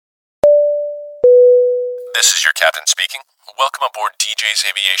This is your captain speaking. Welcome aboard DJ's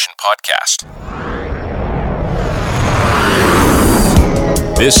Aviation Podcast.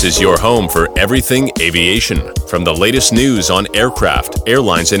 This is your home for everything aviation, from the latest news on aircraft,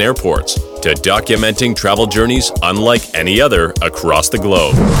 airlines, and airports, to documenting travel journeys unlike any other across the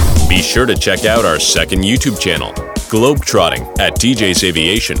globe. Be sure to check out our second YouTube channel, Globetrotting at DJ's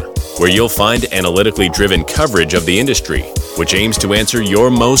Aviation, where you'll find analytically driven coverage of the industry, which aims to answer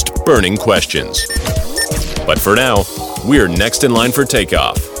your most burning questions. But for now, we're next in line for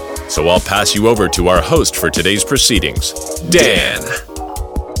takeoff. So I'll pass you over to our host for today's proceedings, Dan.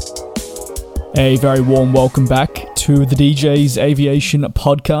 A very warm welcome back to the DJ's Aviation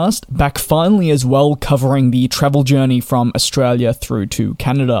Podcast, back finally as well covering the travel journey from Australia through to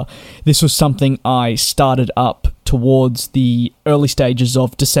Canada. This was something I started up towards the early stages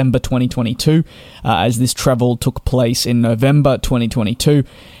of December 2022, as this travel took place in November 2022.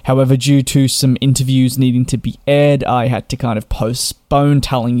 However, due to some interviews needing to be aired, I had to kind of postpone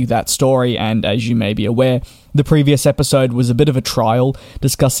telling you that story, and as you may be aware, the previous episode was a bit of a trial,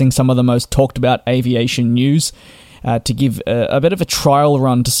 discussing some of the most talked about aviation news, to give a bit of a trial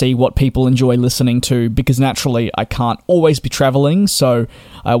run to see what people enjoy listening to, because naturally I can't always be traveling, so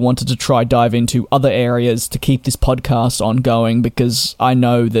I wanted to try dive into other areas to keep this podcast ongoing, because I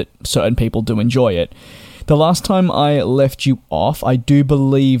know that certain people do enjoy it. The last time I left you off, I do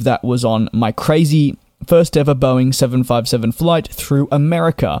believe that was on my crazy first ever Boeing 757 flight through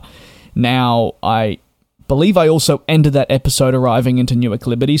America. Now, I believe I also ended that episode arriving into Newark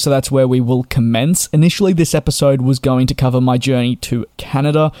Liberty, so that's where we will commence. Initially, this episode was going to cover my journey to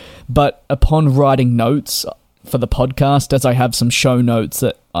Canada, but upon writing notes for the podcast, as I have some show notes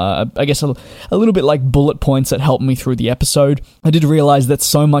that I guess a little bit like bullet points that helped me through the episode, I did realize that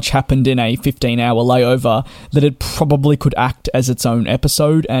so much happened in a 15-hour layover that it probably could act as its own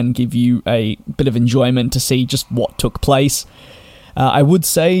episode and give you a bit of enjoyment to see just what took place. I would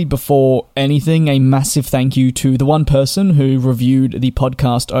say, before anything, a massive thank you to the one person who reviewed the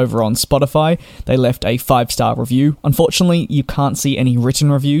podcast over on Spotify. They left a 5-star review. Unfortunately, you can't see any written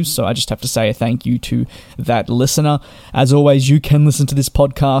reviews, so I just have to say a thank you to that listener. As always, you can listen to this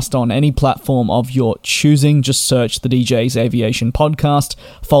podcast on any platform of your choosing. Just search the DJ's Aviation Podcast,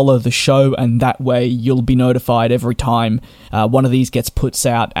 follow the show, and that way you'll be notified every time one of these gets put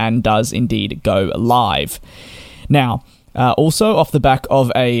out and does indeed go live. Now, also, off the back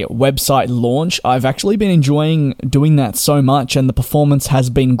of a website launch, I've actually been enjoying doing that so much, and the performance has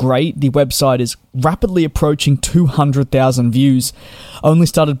been great. The website is rapidly approaching 200,000 views. Only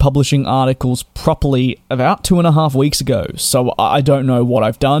started publishing articles properly about 2.5 weeks ago, so I don't know what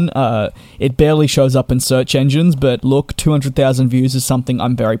I've done. It barely shows up in search engines, but look, 200,000 views is something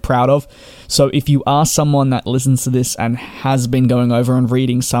I'm very proud of. So if you are someone that listens to this and has been going over and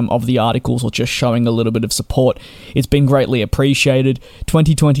reading some of the articles or just showing a little bit of support, it's been greatly appreciated.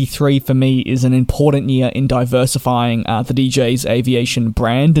 2023 for me is an important year in diversifying the DJ's Aviation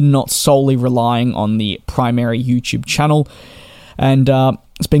brand and not solely relying on the primary YouTube channel. And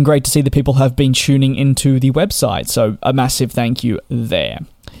it's been great to see that people have been tuning into the website, so a massive thank you there.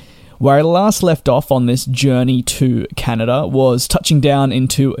 Where I last left off on this journey to Canada was touching down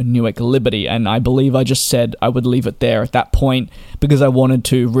into Newark Liberty, and I believe I just said I would leave it there at that point because I wanted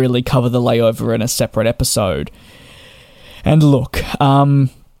to really cover the layover in a separate episode. And look,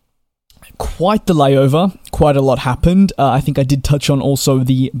 quite the layover, quite a lot happened. I think I did touch on also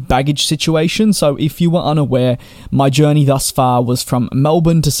the baggage situation. So if you were unaware, my journey thus far was from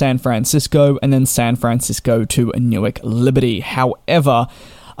Melbourne to San Francisco and then San Francisco to Newark Liberty. However,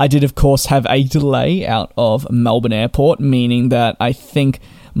 I did of course have a delay out of Melbourne Airport, meaning that I think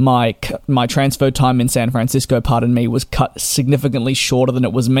my transfer time in San Francisco, was cut significantly shorter than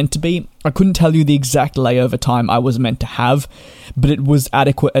it was meant to be. I couldn't tell you the exact layover time I was meant to have, but it was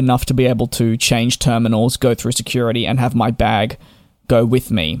adequate enough to be able to change terminals, go through security, and have my bag go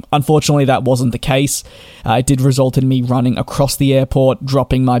with me. Unfortunately, that wasn't the case. It did result in me running across the airport,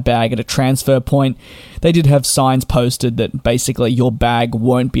 dropping my bag at a transfer point. They did have signs posted that basically your bag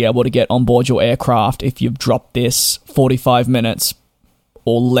won't be able to get on board your aircraft if you've dropped this 45 minutes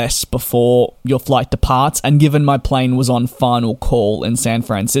or less before your flight departs, and given my plane was on final call in San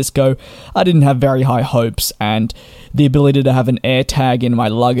Francisco, I didn't have very high hopes, and the ability to have an air tag in my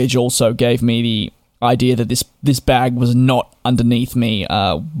luggage also gave me the idea that this bag was not underneath me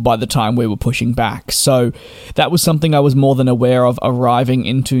by the time we were pushing back. So that was something I was more than aware of arriving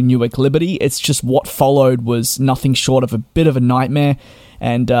into Newark Liberty. It's just what followed was nothing short of a bit of a nightmare.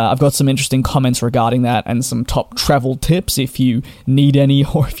 And I've got some interesting comments regarding that and some top travel tips if you need any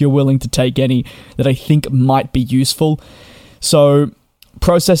or if you're willing to take any that I think might be useful. So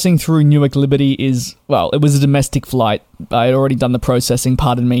processing through Newark Liberty is, well, it was a domestic flight. I had already done the processing,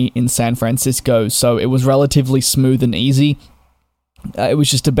 in San Francisco, so it was relatively smooth and easy. It was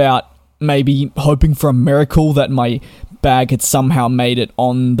just about maybe hoping for a miracle that my bag had somehow made it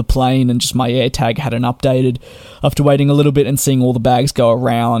on the plane and just my AirTag hadn't updated. After waiting a little bit and seeing all the bags go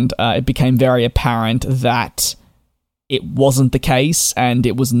around, it became very apparent that it wasn't the case and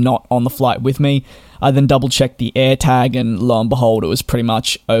it was not on the flight with me. I then double-checked the AirTag and lo and behold, it was pretty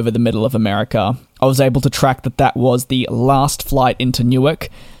much over the middle of America. I was able to track that was the last flight into Newark,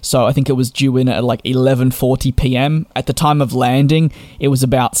 so I think it was due in at like 11:40 p.m. At the time of landing, it was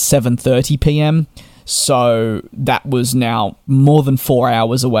about 7:30 p.m., so that was now more than 4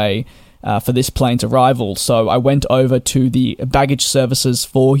 hours away for this plane's arrival. So I went over to the baggage services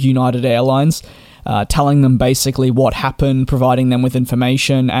for United Airlines, telling them basically what happened, providing them with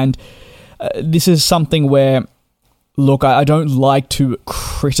information, and this is something where, look, I don't like to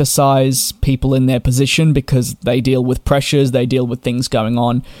criticize people in their position because they deal with pressures, they deal with things going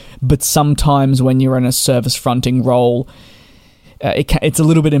on, but sometimes when you're in a service fronting role, it's a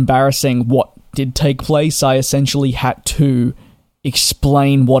little bit embarrassing what did take place. I essentially had to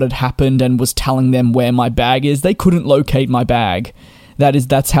explain what had happened and was telling them where my bag is. They couldn't locate my bag.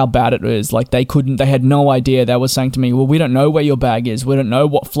 That's how bad it is. Like, they had no idea. They were saying to me, well, we don't know where your bag is. We don't know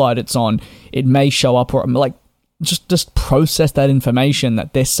what flight it's on. It may show up, or I'm like, just process that information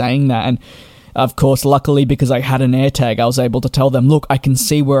that they're saying that. And of course, luckily, because I had an AirTag, I was able to tell them, look, I can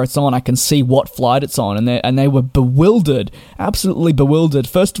see where it's on. I can see what flight it's on. And they were bewildered, absolutely bewildered.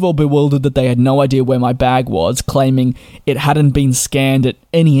 First of all, bewildered that they had no idea where my bag was, claiming it hadn't been scanned at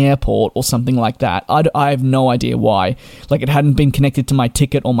any airport or something like that. I have no idea why. Like, it hadn't been connected to my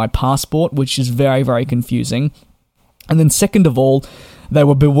ticket or my passport, which is very, very confusing. And then second of all, they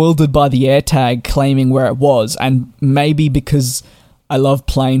were bewildered by the AirTag claiming where it was. And maybe because I love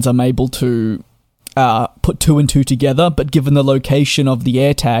planes, I'm able to put two and two together, but given the location of the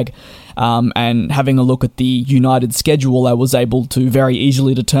AirTag and having a look at the United schedule, I was able to very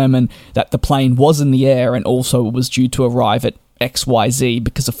easily determine that the plane was in the air and also was due to arrive at XYZ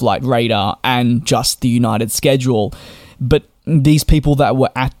because of flight radar and just the United schedule. But these people that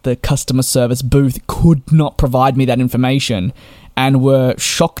were at the customer service booth could not provide me that information and were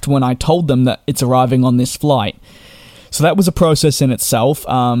shocked when I told them that it's arriving on this flight. So that was a process in itself.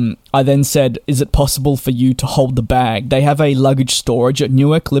 I then said, is it possible for you to hold the bag? They have a luggage storage at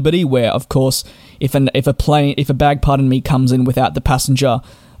Newark Liberty where, of course, if a bag comes in without the passenger,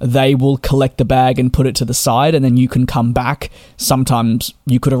 they will collect the bag and put it to the side, and then you can come back. Sometimes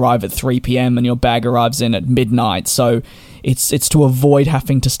you could arrive at 3 p.m. and your bag arrives in at midnight. So it's to avoid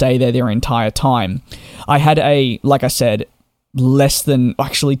having to stay there their entire time. I had like I said,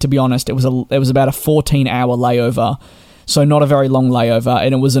 to be honest, it was about a 14-hour layover, so not a very long layover,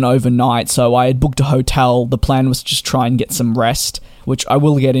 and it was an overnight, so I had booked a hotel. The plan was to just try and get some rest, which I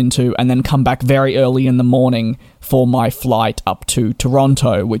will get into, and then come back very early in the morning for my flight up to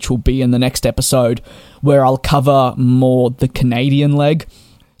Toronto, which will be in the next episode, where I'll cover more the Canadian leg.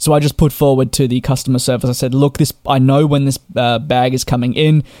 So I just put forward to the customer service, I said, look, I know when this bag is coming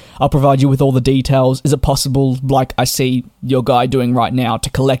in. I'll provide you with all the details. Is it possible, like I see your guy doing right now, to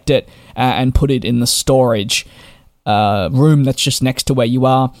collect it and put it in the storage room that's just next to where you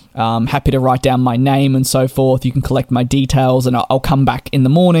are? Happy to write down my name and so forth. You can collect my details and I'll come back in the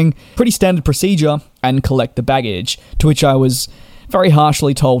morning. Pretty standard procedure, and collect the baggage. To which I was very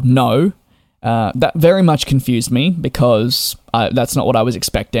harshly told no. That very much confused me because that's not what I was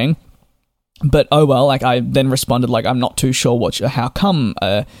expecting. But oh well, like I then responded like, I'm not too sure how come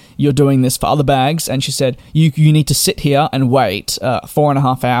you're doing this for other bags. And she said, you need to sit here and wait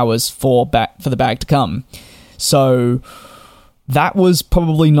 4.5 hours for the bag to come. So that was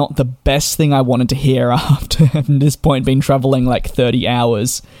probably not the best thing I wanted to hear after at this point been traveling like 30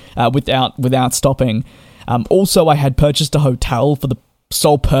 hours without stopping. Also, I had purchased a hotel for the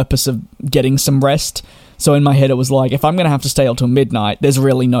sole purpose of getting some rest. So in my head, it was like, if I'm going to have to stay until midnight, there's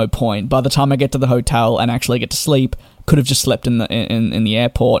really no point. By the time I get to the hotel and actually get to sleep, could have just slept in the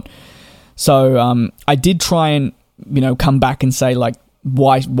airport. So I did try and come back and say like,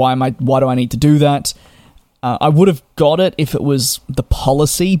 why do I need to do that? I would have got it if it was the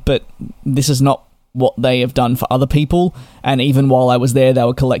policy, but this is not what they have done for other people. And even while I was there, they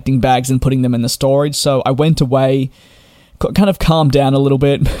were collecting bags and putting them in the storage. So I went away, kind of calmed down a little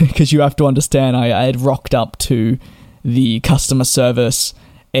bit, because you have to understand I had rocked up to the customer service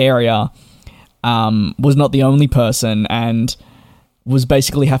area, was not the only person, and was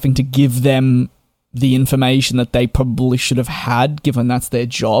basically having to give them the information that they probably should have had, given that's their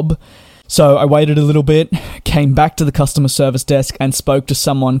job. So I waited a little bit, came back to the customer service desk and spoke to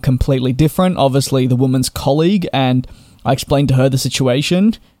someone completely different, obviously the woman's colleague, and I explained to her the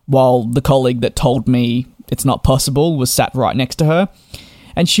situation, while the colleague that told me it's not possible was sat right next to her.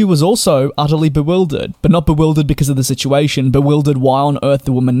 And she was also utterly bewildered, but not bewildered because of the situation, bewildered why on earth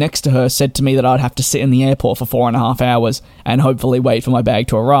the woman next to her said to me that I'd have to sit in the airport for 4.5 hours and hopefully wait for my bag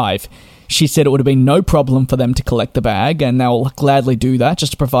to arrive. She said it would have been no problem for them to collect the bag, and they'll gladly do that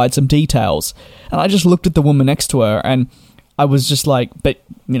just to provide some details. And I just looked at the woman next to her, and I was just like, but,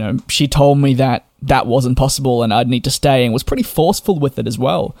 she told me that that wasn't possible and I'd need to stay, and was pretty forceful with it as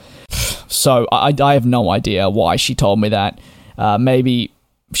well. So I have no idea why she told me that. Maybe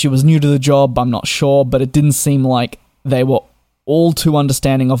she was new to the job, I'm not sure, but it didn't seem like they were all too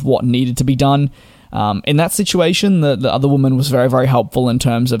understanding of what needed to be done. In that situation, the other woman was very, very helpful in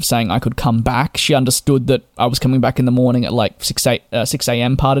terms of saying I could come back. She understood that I was coming back in the morning at like 6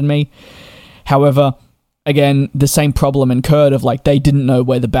 a.m., pardon me. However, again, the same problem incurred of like they didn't know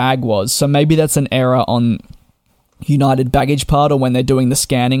where the bag was. So maybe that's an error on United Baggage Part or when they're doing the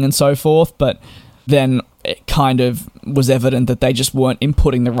scanning and so forth, but then it kind of was evident that they just weren't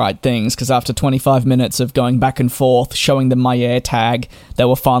inputting the right things, because after 25 minutes of going back and forth, showing them my air tag, they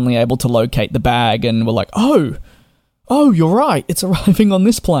were finally able to locate the bag and were like, oh, you're right, it's arriving on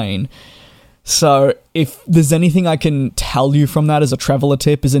this plane. So if there's anything I can tell you from that as a traveler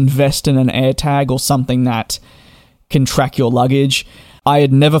tip, is invest in an air tag or something that can track your luggage. I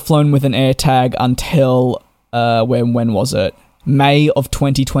had never flown with an air tag until, when was it? May of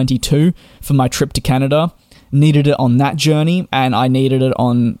 2022 for my trip to Canada. Needed it on that journey, and I needed it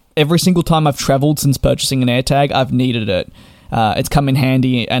on every single time I've traveled since purchasing an AirTag. I've needed it. It's come in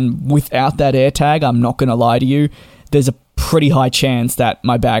handy, and without that AirTag, I'm not going to lie to you, there's a pretty high chance that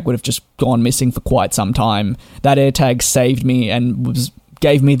my bag would have just gone missing for quite some time. That AirTag saved me and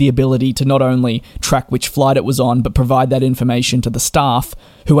gave me the ability to not only track which flight it was on, but provide that information to the staff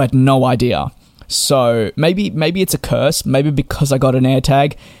who had no idea. So maybe it's a curse. Maybe because I got an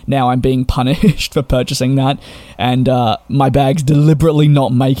AirTag, now I'm being punished for purchasing that, and my bag's deliberately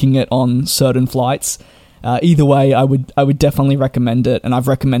not making it on certain flights. Either way, I would definitely recommend it, and I've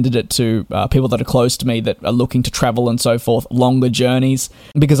recommended it to people that are close to me that are looking to travel and so forth, longer journeys,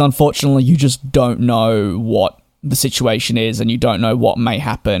 because unfortunately you just don't know what the situation is, and you don't know what may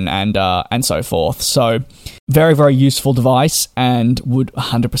happen, and so forth. So very, very useful device, and would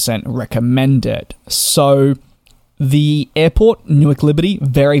 100% recommend it. So the airport, Newark Liberty,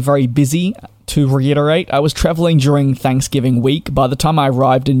 very, very busy. To reiterate, I was traveling during Thanksgiving week. By the time I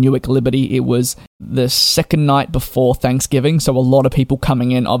arrived in Newark Liberty, it was the second night before Thanksgiving, so a lot of people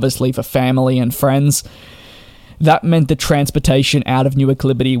coming in, obviously, for family and friends. That meant the transportation out of Newark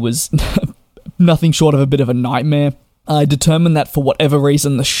Liberty was nothing short of a bit of a nightmare. I determined that for whatever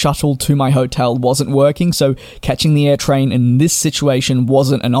reason, the shuttle to my hotel wasn't working, so catching the air train in this situation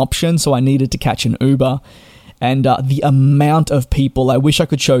wasn't an option, so I needed to catch an Uber. And the amount of people, I wish I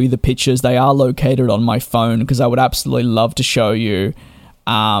could show you the pictures. They are located on my phone, because I would absolutely love to show you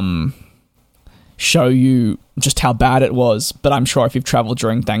just how bad it was. But I'm sure if you've traveled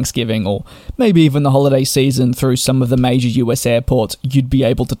during Thanksgiving or maybe even the holiday season through some of the major US airports, you'd be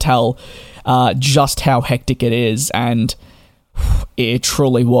able to tell just how hectic it is. And it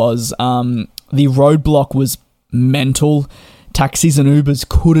truly was. The roadblock was mental. Taxis and Ubers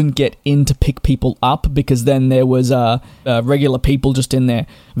couldn't get in to pick people up, because then there was regular people just in their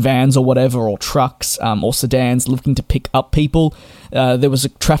vans or whatever, or trucks or sedans looking to pick up people. There was a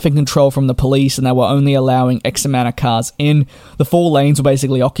traffic control from the police, and they were only allowing X amount of cars in. The 4 lanes were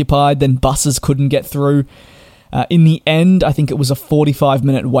basically occupied, then buses couldn't get through. In the end, I think it was a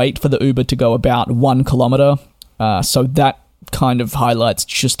 45-minute wait for the Uber to go about 1 kilometer. So that kind of highlights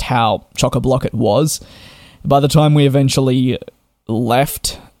just how chock-a-block it was. By the time we eventually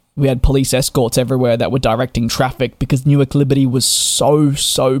left, we had police escorts everywhere that were directing traffic, because Newark Liberty was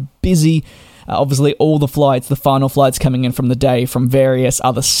so busy. Obviously, all the final flights coming in from the day from various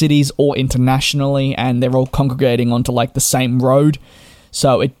other cities or internationally, and they're all congregating onto like the same road.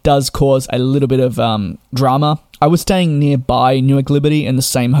 So it does cause a little bit of drama. I was staying nearby Newark Liberty in the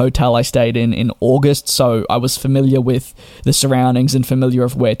same hotel I stayed in August, so I was familiar with the surroundings and familiar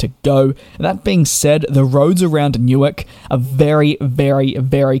of where to go. That being said, the roads around Newark are very, very,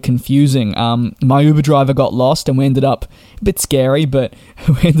 very confusing. My Uber driver got lost, and we ended up, a bit scary, but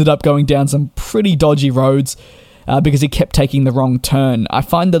we ended up going down some pretty dodgy roads because he kept taking the wrong turn. I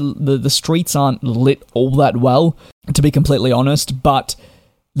find the streets aren't lit all that well, to be completely honest, but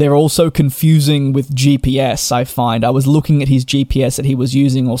they're also confusing with GPS, I find. I was looking at his GPS that he was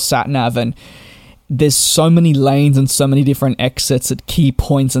using, or SatNav, and there's so many lanes and so many different exits at key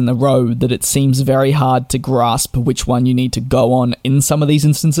points in the road that it seems very hard to grasp which one you need to go on in some of these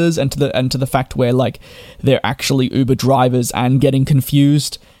instances, and to the fact where like they're actually Uber drivers and getting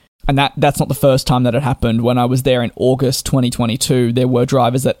confused. And that's not the first time that it happened. When I was there in August 2022, there were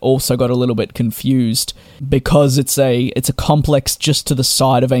drivers that also got a little bit confused because it's a complex just to the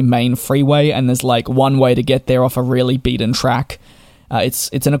side of a main freeway, and there's like one way to get there off a really beaten track. It's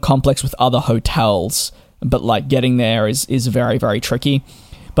in a complex with other hotels, but like getting there is very, very tricky.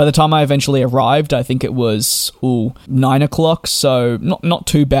 By the time I eventually arrived, I think it was 9 o'clock, so not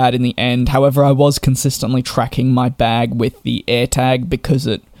too bad in the end. However, I was consistently tracking my bag with the AirTag because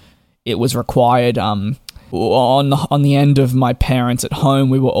it was required. On the end of my parents at home,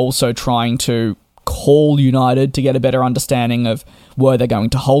 we were also trying to call United to get a better understanding of where they're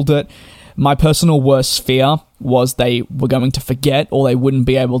going to hold it. My personal worst fear was they were going to forget, or they wouldn't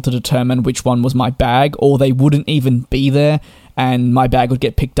be able to determine which one was my bag, or they wouldn't even be there and my bag would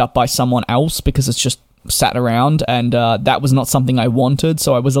get picked up by someone else because it's just sat around, and that was not something I wanted.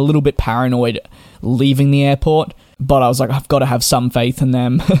 So I was a little bit paranoid leaving the airport, but I was like, I've got to have some faith in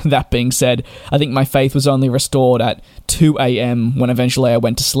them. That being said, I think my faith was only restored at 2 a.m. when eventually I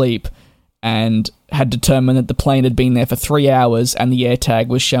went to sleep and had determined that the plane had been there for 3 hours and the AirTag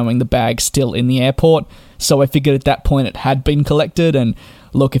was showing the bag still in the airport. So I figured at that point it had been collected, and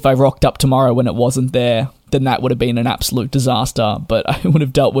look, if I rocked up tomorrow when it wasn't there, then that would have been an absolute disaster, but I would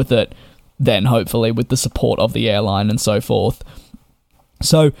have dealt with it then, hopefully, with the support of the airline and so forth.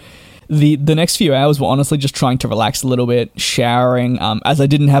 So the next few hours were honestly just trying to relax a little bit, showering. As I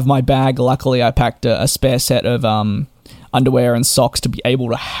didn't have my bag, luckily I packed a spare set of underwear and socks to be able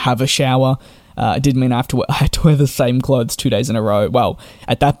to have a shower. It did mean I had to wear the same clothes 2 days in a row. Well,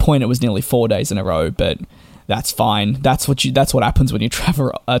 at that point it was nearly 4 days in a row, but that's fine. That's what happens when you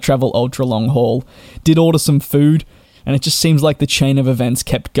travel ultra long haul. Did order some food, and it just seems like the chain of events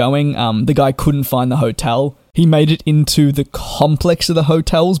kept going. The guy couldn't find the hotel. He made it into the complex of the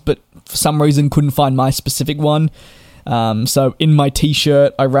hotels, but for some reason couldn't find my specific one. So in my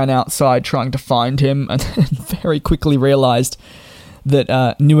t-shirt, I ran outside trying to find him, and very quickly realized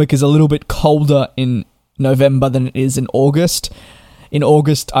that Newark is a little bit colder in November than it is in August. In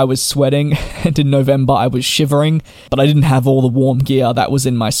August, I was sweating, and in November, I was shivering, but I didn't have all the warm gear that was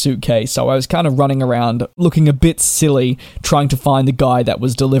in my suitcase, so I was kind of running around looking a bit silly, trying to find the guy that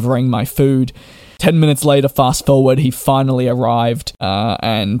was delivering my food. 10 minutes later, fast forward, he finally arrived,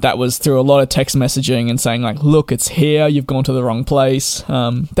 and that was through a lot of text messaging and saying, like, look, it's here, you've gone to the wrong place.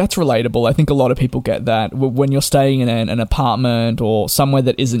 That's relatable. I think a lot of people get that. When you're staying in an apartment or somewhere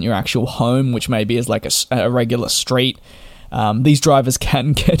that isn't your actual home, which maybe is like a regular street, these drivers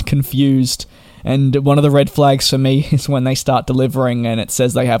can get confused. And one of the red flags for me is when they start delivering and it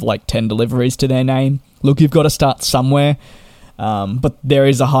says they have like 10 deliveries to their name. Look, you've got to start somewhere, but there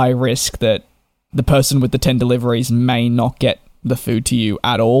is a high risk that the person with the 10 deliveries may not get the food to you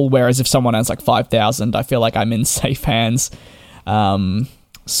at all. Whereas if someone has like 5,000, I feel like I'm in safe hands.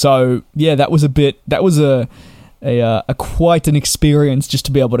 So yeah, that was a quite an experience just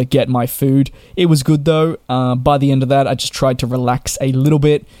to be able to get my food. It was good though. By the end of that, I just tried to relax a little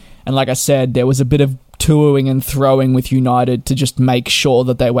bit. And like I said, there was a bit of toing and throwing with United to just make sure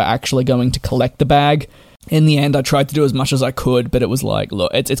that they were actually going to collect the bag. In the end, I tried to do as much as I could, but it was like,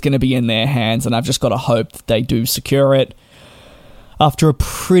 look, it's going to be in their hands, and I've just got to hope that they do secure it. After a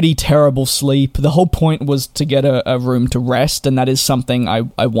pretty terrible sleep, the whole point was to get a room to rest, and that is something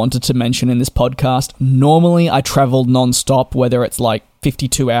I wanted to mention in this podcast. Normally, I travel non-stop, whether it's like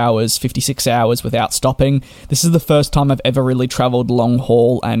 52 hours, 56 hours without stopping. This is the first time I've ever really traveled long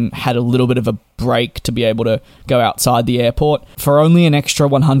haul and had a little bit of a break to be able to go outside the airport. For only an extra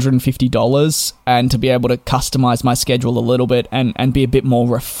 $150 and to be able to customize my schedule a little bit and be a bit more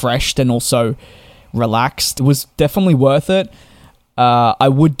refreshed and also relaxed, it was definitely worth it. I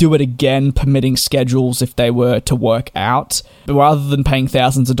would do it again, permitting schedules if they were to work out. But rather than paying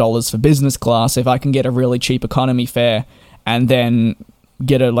thousands of dollars for business class, if I can get a really cheap economy fare and then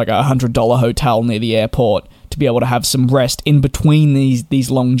get a $100 hotel near the airport to be able to have some rest in between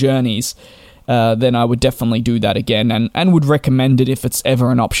these long journeys, then I would definitely do that again and would recommend it if it's ever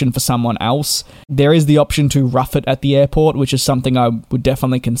an option for someone else. There is the option to rough it at the airport, which is something I would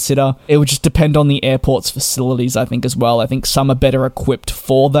definitely consider. It would just depend on the airport's facilities, I think, as well. I think some are better equipped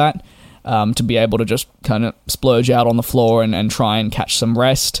for that, to be able to just kind of splurge out on the floor and try and catch some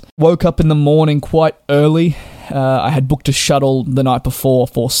rest. Woke up in the morning quite early. I had booked a shuttle the night before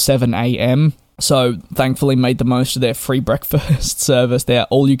for 7 a.m., so thankfully made the most of their free breakfast service, their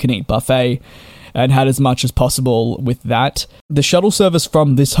all-you-can-eat buffet. and had as much as possible with that. The shuttle service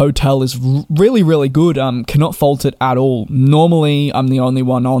from this hotel is really, really good. Cannot fault it at all. Normally, I'm the only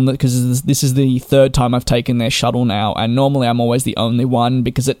one on it because this is the third time I've taken their shuttle now, and normally I'm always the only one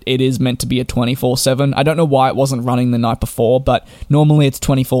because it is meant to be a 24/7. I don't know why it wasn't running the night before, but normally it's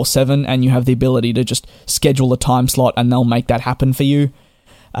 24/7, and you have the ability to just schedule a time slot and they'll make that happen for you.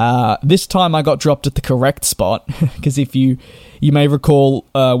 This time I got dropped at the correct spot because if you may recall,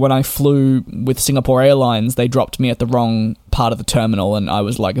 when I flew with Singapore Airlines, they dropped me at the wrong part of the terminal, and I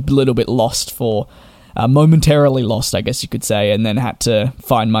was like a little bit lost momentarily lost, I guess you could say, and then had to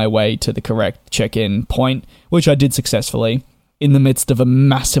find my way to the correct check-in point, which I did successfully, in the midst of a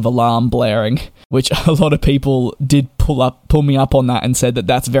massive alarm blaring, which a lot of people did pull me up on that and said that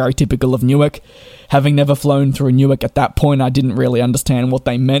that's very typical of Newark. Having never flown through Newark at that point, I didn't really understand what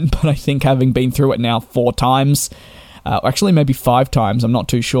they meant, but I think having been through it now 4 times, actually maybe 5 times, I'm not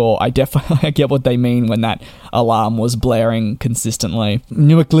too sure, I definitely get what they mean when that alarm was blaring consistently.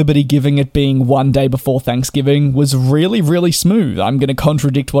 Newark Liberty, giving it being one day before Thanksgiving, was really, really smooth. I'm going to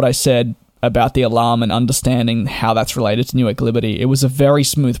contradict what I said about the alarm and understanding how that's related to Newark Liberty. It was a very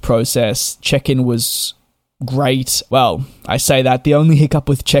smooth process. Check-in was great. Well, I say that. The only hiccup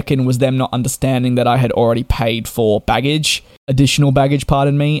with check-in was them not understanding that I had already paid for additional baggage,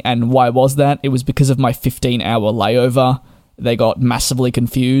 and why was that? It was because of my 15-hour layover. They got massively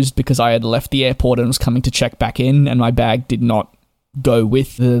confused because I had left the airport and was coming to check back in, and my bag did not go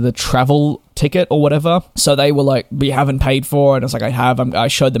with the travel ticket or whatever. So they were like, we haven't paid for it. I was like, I have. I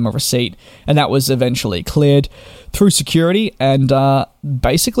showed them a receipt, and that was eventually cleared through security. And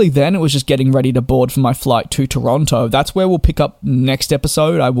basically then it was just getting ready to board for my flight to Toronto. That's where we'll pick up next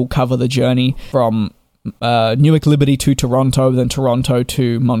episode. I will cover the journey from Newark Liberty to Toronto, then Toronto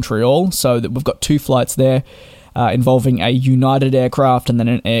to Montreal. So that we've got 2 flights there. Involving a United aircraft and then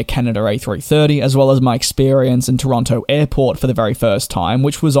an Air Canada A330, as well as my experience in Toronto Airport for the very first time,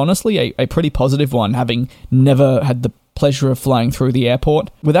 which was honestly a pretty positive one, having never had the pleasure of flying through the airport.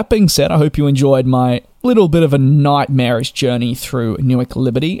 With that being said, I hope you enjoyed my little bit of a nightmarish journey through Newark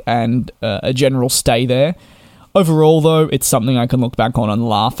Liberty and a general stay there. Overall, though, it's something I can look back on and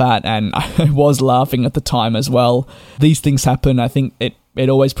laugh at, and I was laughing at the time as well. These things happen. I think it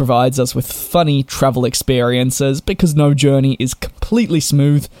always provides us with funny travel experiences because no journey is completely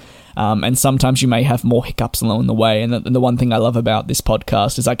smooth, and sometimes you may have more hiccups along the way. And the one thing I love about this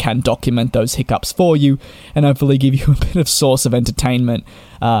podcast is I can document those hiccups for you and hopefully give you a bit of source of entertainment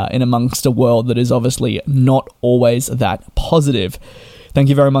in amongst a world that is obviously not always that positive. Thank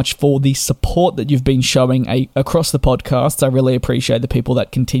you very much for the support that you've been showing across the podcast. I really appreciate the people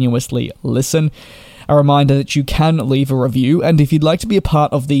that continuously listen. A reminder that you can leave a review, and if you'd like to be a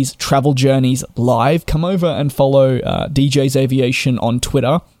part of these travel journeys live, come over and follow DJ's Aviation on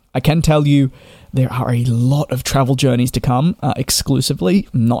Twitter. I can tell you there are a lot of travel journeys to come exclusively,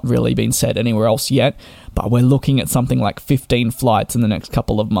 not really been said anywhere else yet, but we're looking at something like 15 flights in the next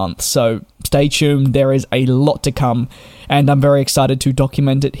couple of months. So stay tuned, there is a lot to come, and I'm very excited to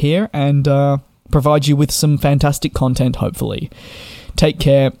document it here and provide you with some fantastic content, hopefully. Take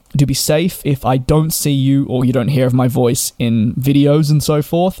care, do be safe. If I don't see you or you don't hear of my voice in videos and so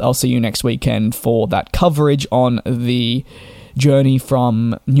forth, I'll see you next weekend for that coverage on the journey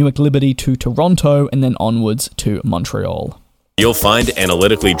from Newark Liberty to Toronto and then onwards to Montreal. You'll find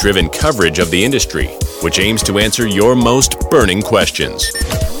analytically driven coverage of the industry, which aims to answer your most burning questions.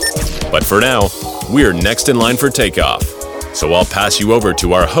 But for now, we're next in line for takeoff. So I'll pass you over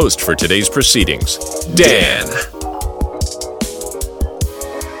to our host for today's proceedings, Dan.